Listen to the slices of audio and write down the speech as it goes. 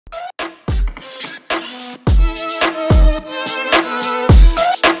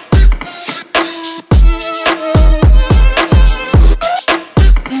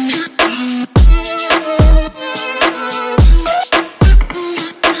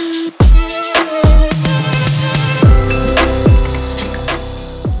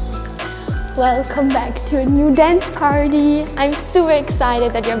welcome back to a new dance party. I'm super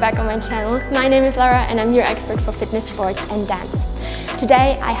excited that you're back on my channel. My name is Lara and I'm your expert for fitness, sports and dance.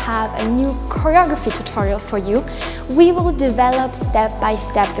 Today I have a new choreography tutorial for you. We will develop step by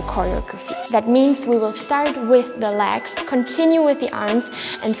step the choreography. That means we will start with the legs, continue with the arms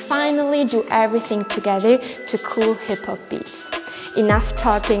and finally do everything together to cool hip hop beats. Enough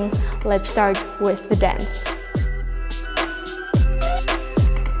talking, let's start with the dance.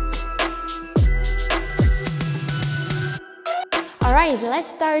 Alright, let's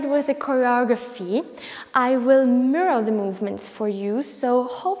start with the choreography. I will mirror the movements for you, so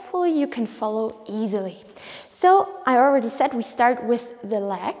hopefully you can follow easily. So, I already said we start with the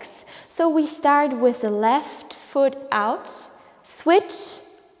legs. So we start with the left foot out, switch,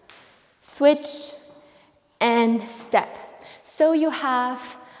 switch, and step. So you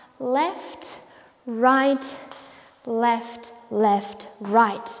have left, right, left, left,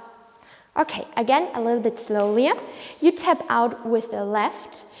 right. Okay, again, a little bit slowly. You tap out with the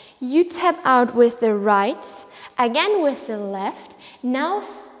left, you tap out with the right, again with the left. Now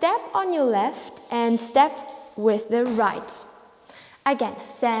step on your left and step with the right. Again,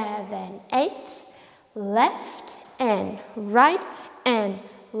 7, 8, left and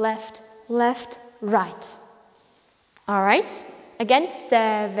left, left, right. All right, again,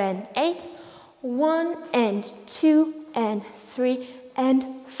 7, 8, 1 and 2 and 3 and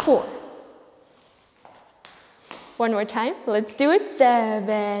 4. One more time, let's do it.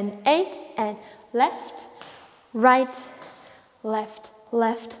 7, 8, and left, right, left,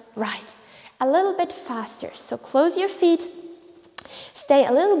 left, right. A little bit faster, so close your feet. Stay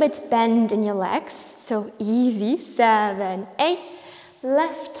a little bit bent in your legs, so easy. 7, 8,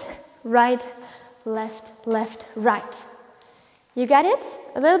 left, right, left, left, right. You got it?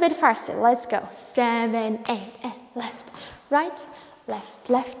 A little bit faster, let's go. 7, 8, and left, right, left,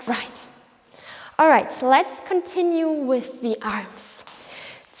 left, right. Alright, let's continue with the arms.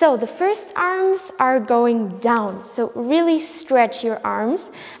 So the first arms are going down, so really stretch your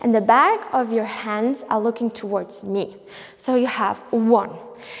arms and the back of your hands are looking towards me. So you have 1.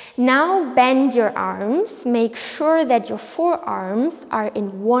 Now bend your arms, make sure that your forearms are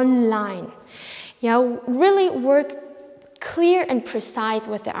in one line. Really work clear and precise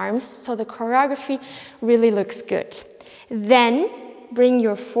with the arms so the choreography really looks good. Then bring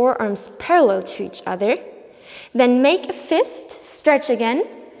your forearms parallel to each other. Then make a fist, stretch again,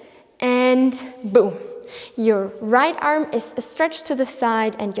 and boom. Your right arm is stretched to the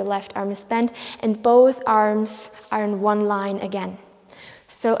side and your left arm is bent and both arms are in one line again.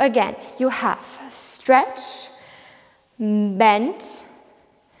 So again, you have stretch, bend,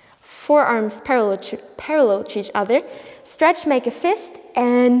 forearms parallel to each other, stretch, make a fist,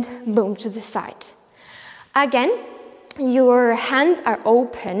 and boom to the side. Again, your hands are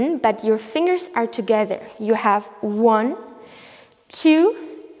open, but your fingers are together. You have 1, 2,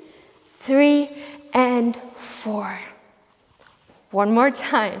 3, and 4. One more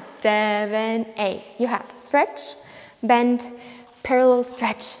time. 7, 8. You have stretch, bend, parallel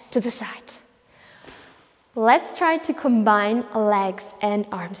stretch to the side. Let's try to combine legs and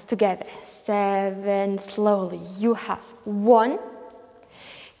arms together. 7, slowly. You have 1,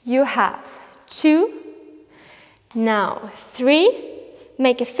 you have 2, now 3,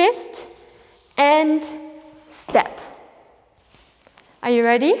 make a fist and step. Are you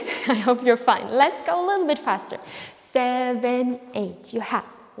ready? I hope you're fine. Let's go a little bit faster. 7, 8. You have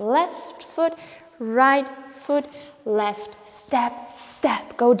left foot, right foot, left, step,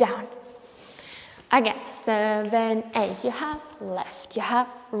 step, go down. Again, 7, 8. You have left, you have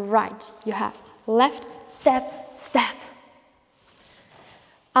right, you have left, step, step.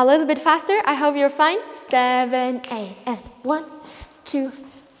 A little bit faster, I hope you're fine. 7, 8, and 1, 2,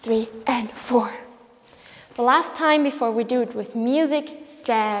 3, and 4. The last time before we do it with music.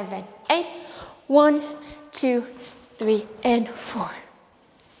 7, 8, 1, 2, 3, and 4.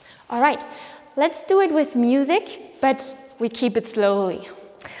 All right, let's do it with music, but we keep it slowly.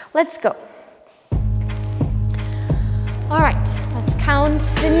 Let's go. All right, let's count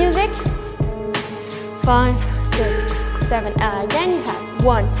the music. 5, 6, 7, again you have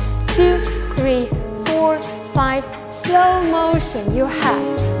 1, 2, 3, 4, 5, slow motion. You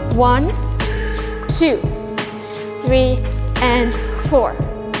have 1, 2, 3, and 4.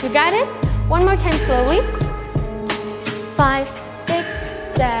 You got it? One more time slowly. 5,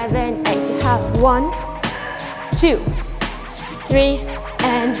 6, 7, 8. You have 1, 2, 3,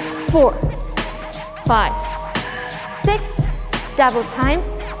 and 4. 5, 6, double time.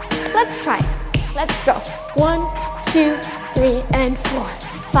 Let's try. Let's go. 1, 2, 3, and 4.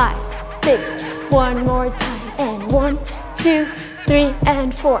 5, 6. One more time. And 1, 2, 3,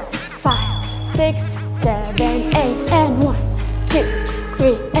 and 4. 5, 6, 7, 8, and 1, 2,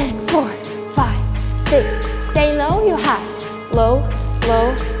 3, and 4, 5, 6. Stay low, you have low,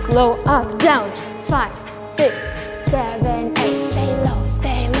 low, low, up, down. 5, 6, 7, 8. Stay low,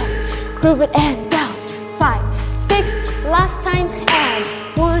 stay low. Group it and down. 5, 6. Last time and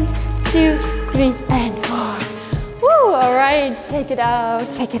 1, 2, 3, and 4. Woo! All right, check it out,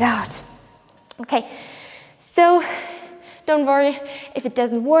 check it out. Okay, so don't worry if it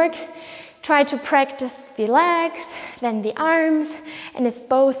doesn't work. Try to practice the legs, then the arms, and if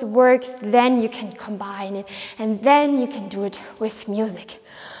both works, then you can combine it, and then you can do it with music.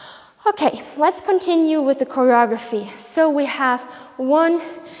 Okay, let's continue with the choreography. So we have 1,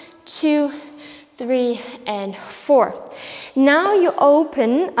 2, 3, and 4. Now you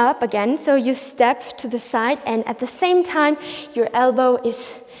open up again, so you step to the side, and at the same time, your elbow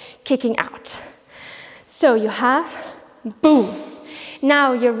is kicking out. So you have boom.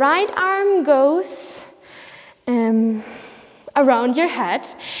 Now your right arm goes around your head,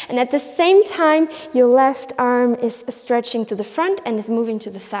 and at the same time your left arm is stretching to the front and is moving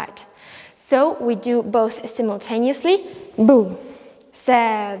to the side. So we do both simultaneously. Boom,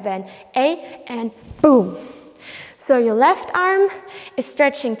 7, 8, and boom. So your left arm is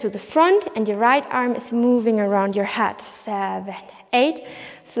stretching to the front and your right arm is moving around your head. 7, 8,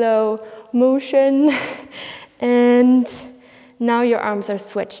 slow motion, and now your arms are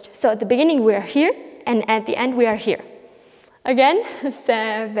switched. So at the beginning we are here, and at the end we are here. Again,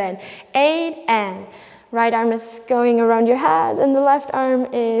 7, 8, and right arm is going around your head, and the left arm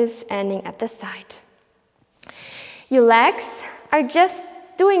is ending at the side. Your legs are just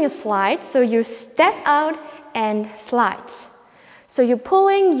doing a slide, so you step out and slide. So you're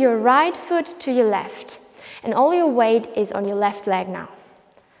pulling your right foot to your left, and all your weight is on your left leg now.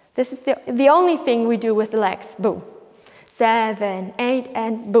 This is the only thing we do with the legs. Boom. 7, 8,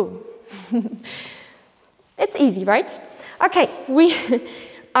 and boom. It's easy, right? Okay, we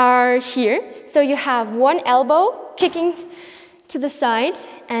are here. So you have one elbow kicking to the side,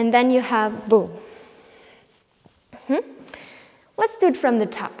 and then you have boom. Let's do it from the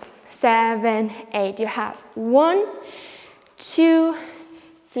top. 7, 8. You have 1, 2,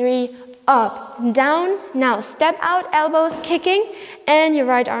 3, up, down. Now step out, elbows kicking, and your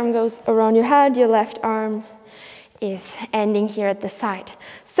right arm goes around your head, your left arm is ending here at the side.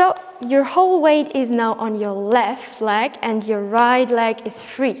 So your whole weight is now on your left leg and your right leg is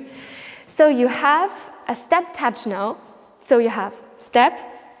free. So you have a step touch now. So you have step,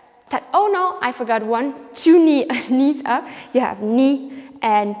 touch. Oh no, I forgot one. 2 knees up. You have knee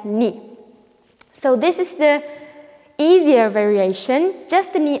and knee. So this is the easier variation,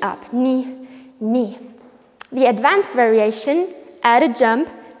 just the knee up, knee, knee. The advanced variation, add a jump,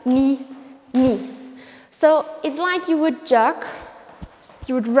 knee, knee. So it's like you would jog,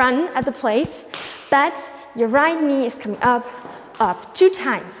 you would run at the place, but your right knee is coming up, up, 2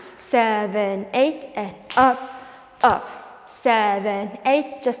 times. 7, 8, and up, up. 7,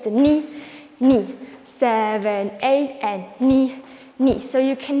 8, just a knee, knee. 7, 8, and knee, knee. So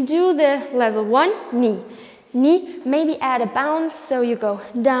you can do the level 1, knee, knee, maybe add a bounce, so you go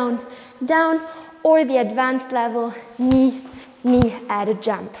down, down, or the advanced level, knee, knee, add a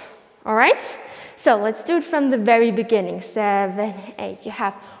jump. All right? So let's do it from the very beginning. 7, 8. You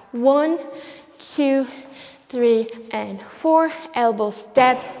have 1, 2, 3, and 4. Elbow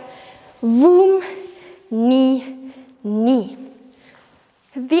step, boom, knee, knee.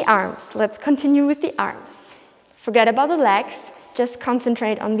 The arms. Let's continue with the arms. Forget about the legs. Just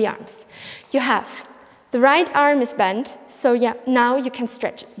concentrate on the arms. You have the right arm is bent, so yeah, now you can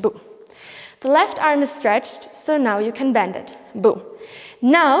stretch it. Boom. The left arm is stretched, so now you can bend it. Boom.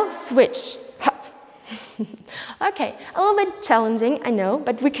 Now switch. Okay, a little bit challenging, I know,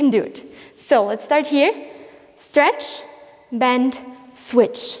 but we can do it. So let's start here. Stretch, bend,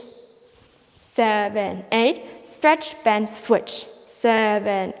 switch. 7, 8, stretch, bend, switch.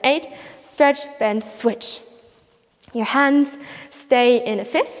 7, 8, stretch, bend, switch. Your hands stay in a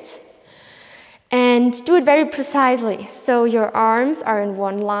fist and do it very precisely. So your arms are in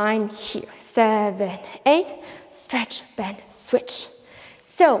one line here. 7, 8, stretch, bend, switch.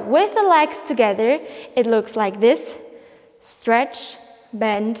 So with the legs together, it looks like this. Stretch,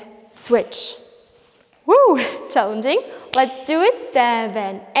 bend, switch. Woo, challenging. Let's do it.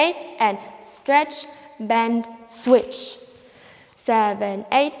 7, 8, and stretch, bend, switch. 7,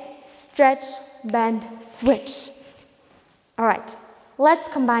 8, stretch, bend, switch. All right, let's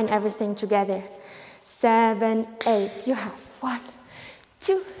combine everything together. 7, 8, you have 1,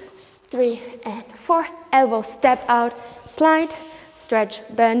 2, 3, and 4. Elbow step out, slide, stretch,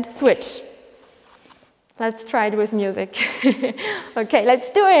 bend, switch. Let's try it with music. Okay,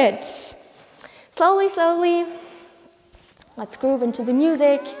 let's do it. Slowly, slowly. Let's groove into the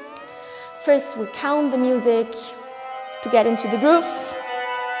music. First, we count the music to get into the groove.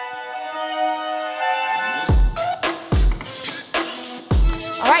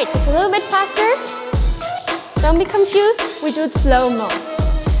 All right, it's a little bit faster. Don't be confused, we do it slow-mo.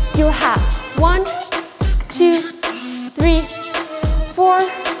 You have 1, 2, 3, 4.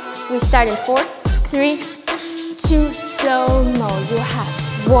 We start in 4, 3, 2, slow-mo. You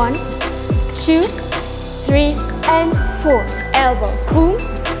have 1, 2, 3, and 4. Elbow, boom,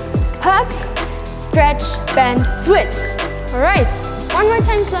 hop, stretch, bend, switch. All right, one more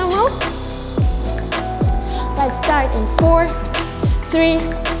time slow-mo. Let's start in 4, 3,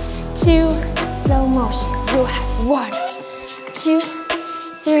 2, slow motion. You have 1, 2,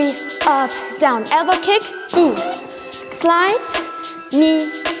 3, up, down. Elbow kick, boom. Slide,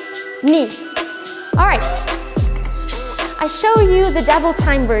 knee, knee. All right. I show you the double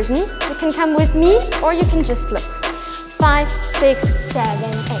time version. You can come with me or you can just look. 5, 6, 7,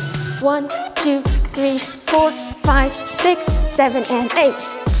 8. 1, 2, 3, 4, 5, 6, 7, and 8.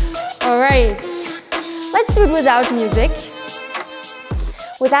 All right. Let's do it without music.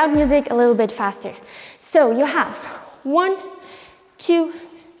 Without music, a little bit faster. So you have 1, 2,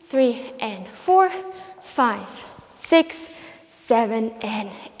 3, and 4, 5, 6, 7,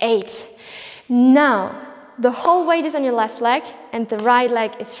 and 8. Now, the whole weight is on your left leg and the right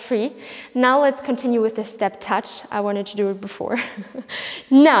leg is free. Now let's continue with the step touch. I wanted to do it before.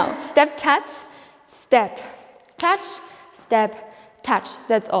 Now, step touch, step touch, step touch.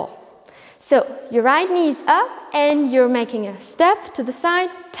 That's all. So your right knee is up and you're making a step to the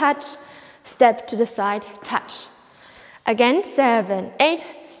side, touch, step to the side, touch. Again, 7, 8,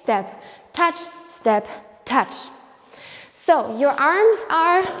 step, touch, step, touch. So your arms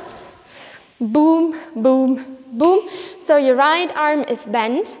are boom, boom, boom. So your right arm is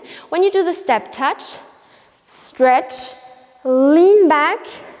bent. When you do the step touch, stretch, lean back,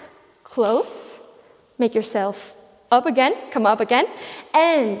 close, make yourself up again, come up again,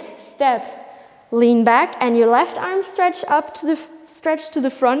 and step, lean back, and your left arm stretch up to the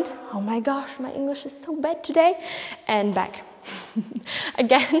front. Oh my gosh, my English is so bad today. And back.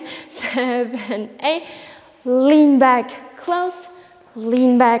 Again, 7, 8, lean back, close,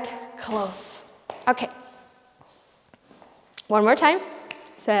 lean back, close. Okay. One more time.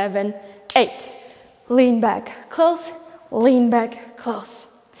 7, 8, lean back, close, lean back, close.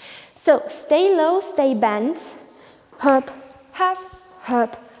 So stay low, stay bent. Hop, hop,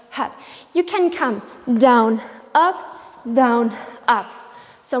 hop, hop. You can come down, up, down, up.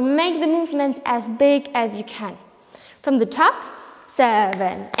 So make the movements as big as you can. From the top,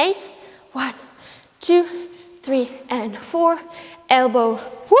 7, 8, 1, 2, 3, and 4. Elbow,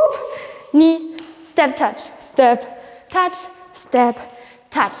 whoop, knee, step touch, step, touch, step,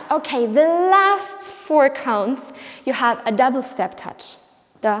 touch. Okay, the last 4 counts, you have a double step touch.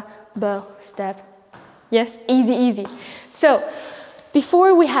 Double step. Yes, easy, easy. So,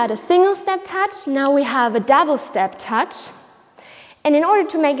 before we had a single step touch, now we have a double step touch. And in order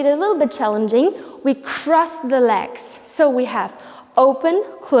to make it a little bit challenging, we cross the legs. So we have open,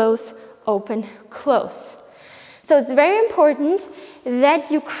 close, open, close. So it's very important that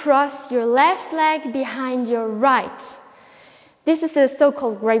you cross your left leg behind your right. This is a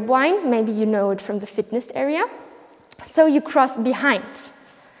so-called grapevine. Maybe you know it from the fitness area. So you cross behind.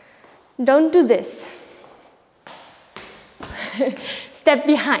 Don't do this. Step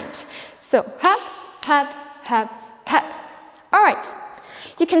behind. So hop, hop, hop, hop. All right.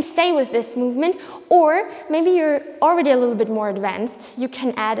 You can stay with this movement, or maybe you're already a little bit more advanced. You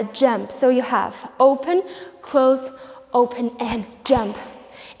can add a jump. So you have open, close, open, and jump.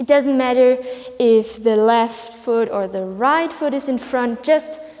 It doesn't matter if the left foot or the right foot is in front.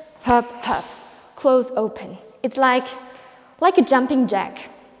 Just hop, hop, close, open. It's like a jumping jack.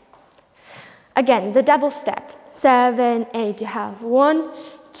 Again, the double step. 7, 8, you have 1,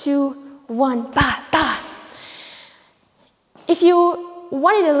 2, 1, ba, ba. If you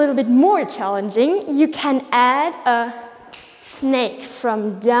want it a little bit more challenging, you can add a snake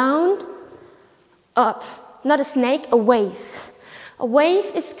from down, up. Not a snake, a wave. A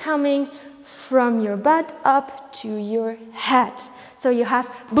wave is coming from your butt up to your head. So you have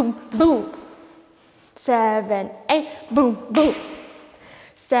boom, boom. 7, 8, boom, boom.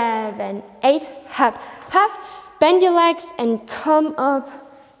 7, 8, hop, hop. Bend your legs and come up,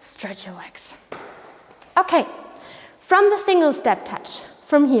 stretch your legs. Okay, from the single step touch,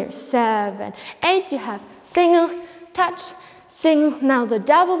 from here, 7, 8, you have single, touch, single. Now the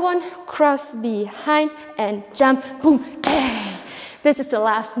double one, cross behind and jump, boom, eh. This is the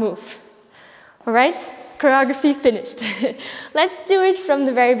last move. All right, choreography finished. Let's do it from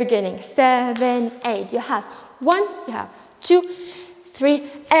the very beginning. 7, 8. You have 1, you have 2,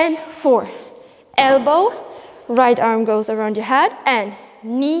 3, and 4. Elbow, right arm goes around your head, and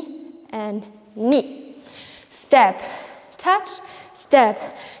knee. Step, touch,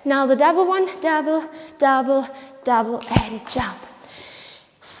 step. Now the double one, double, double, double, and jump.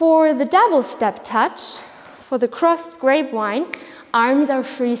 For the double step touch, for the crossed grapevine, arms are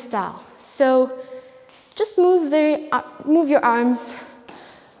freestyle. So just move your arms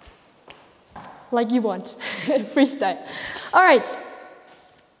like you want, freestyle. All right,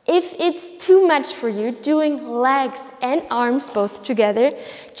 if it's too much for you, doing legs and arms both together,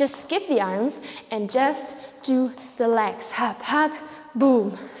 just skip the arms and just do the legs. Hop, hop,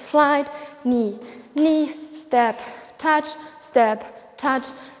 boom, slide, knee, knee, step, touch,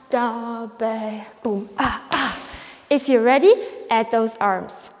 double, boom, ah, ah. If you're ready, add those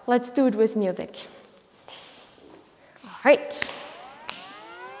arms. Let's do it with music. All right.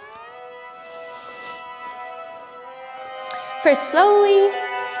 First, slowly,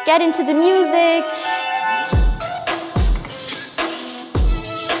 get into the music.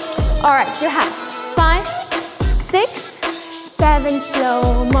 All right, you have 5, 6, 7,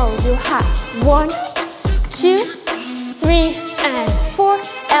 slow-mo. You have 1, 2, 3, and 4.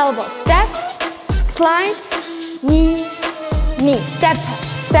 Elbow, step, slide, knee, knee. Step,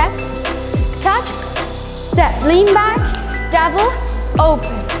 touch, step. Lean back, double,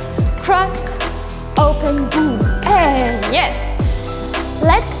 open, cross, open, boom. And yes.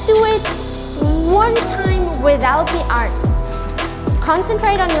 Let's do it one time without the arms.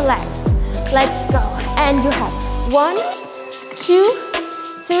 Concentrate on your legs. Let's go. And you have 1, 2,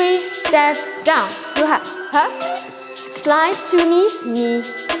 3, step down. You have slide, 2 knees, knee.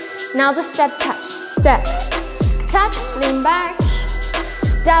 Now the step, touch, lean back,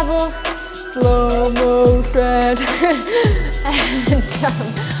 double, slow motion, and jump.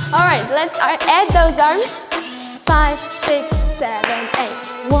 All right, let's add those arms. 5, 6, 7,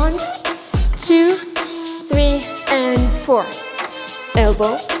 8. 1, 2, 3, and 4.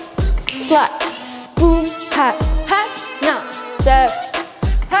 Elbow, flat, boom, hop, hop. Now step,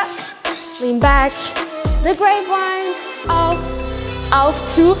 hop, lean back. The grapevine, auf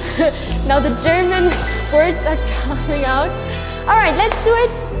zu. Now the German words are coming out. All right, let's do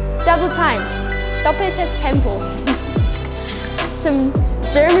it double time. Doppeltes Tempo. Some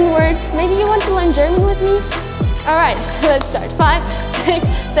German words. Maybe you want to learn German with me? All right, let's start. 5, 6,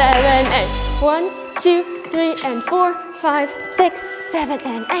 7, 8. 1, 2, 3, and 4, 5, 6, 7,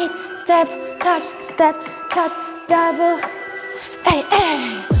 and 8. Step, touch, double. Hey,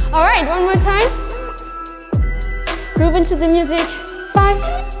 hey. All right, one more time. Groove into the music. 5,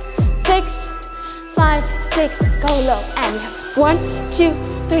 6, 5, 6. Go low. And you have 1, 2,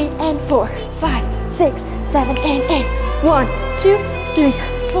 3, and 4, 5, 6, 7, and 8. 1, 2, 3,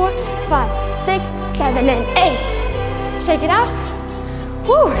 4, 5, 6, 7, and 8. Shake it out.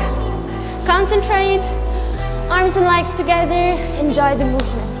 Woo. Concentrate. Arms and legs together. Enjoy the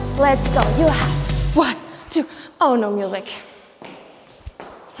movements. Let's go. You have 1, 2. Oh, no music.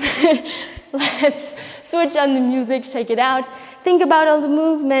 Let's switch on the music. Shake it out. Think about all the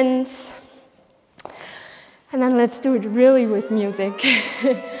movements. And then let's do it really with music.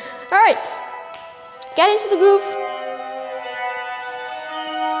 All right. Get into the groove.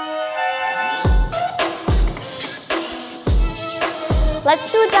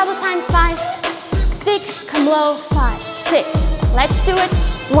 Let's do it double time. 5, 6, come low. 5, 6. Let's do it.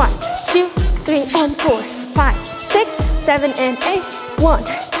 1, 2, 3, and 4, 5, 6, 7, and 8. 1,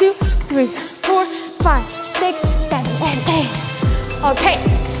 2, 3, 4, 5, 6, 7, and 8. Okay,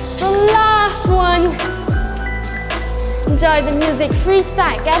 the last one. Enjoy the music,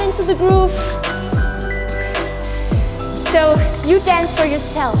 freestyle. Get into the groove. So you dance for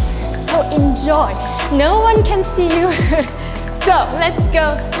yourself. So enjoy. No one can see you. So let's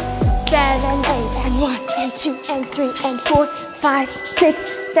go. 7, 8, and 1, and 2, and 3, and 4, 5,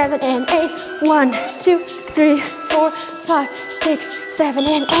 6, 7, and 8. 1, 2, 3, 4, 5, 6, 7,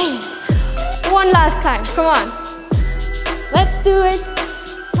 and 8. One last time, come on. Let's do it.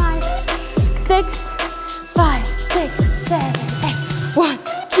 5, 6, 5, 6, 7, 8. 1,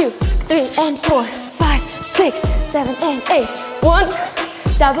 2, 3, and 4, 5, 6, 7, and 8. 1,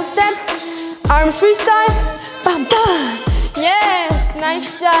 double step, arms freestyle, bam, bam. Yes,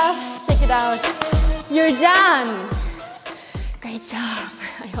 nice job. Shake it out. You're done. Great job.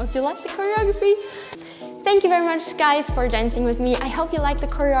 I hope you like the choreography. Thank you very much, guys, for dancing with me. I hope you like the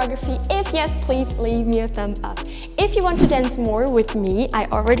choreography. If yes, please leave me a thumb up. If you want to dance more with me, I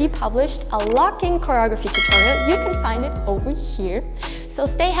already published a locking choreography tutorial. You can find it over here. So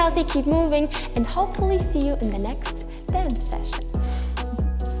stay healthy, keep moving, and hopefully see you in the next dance session.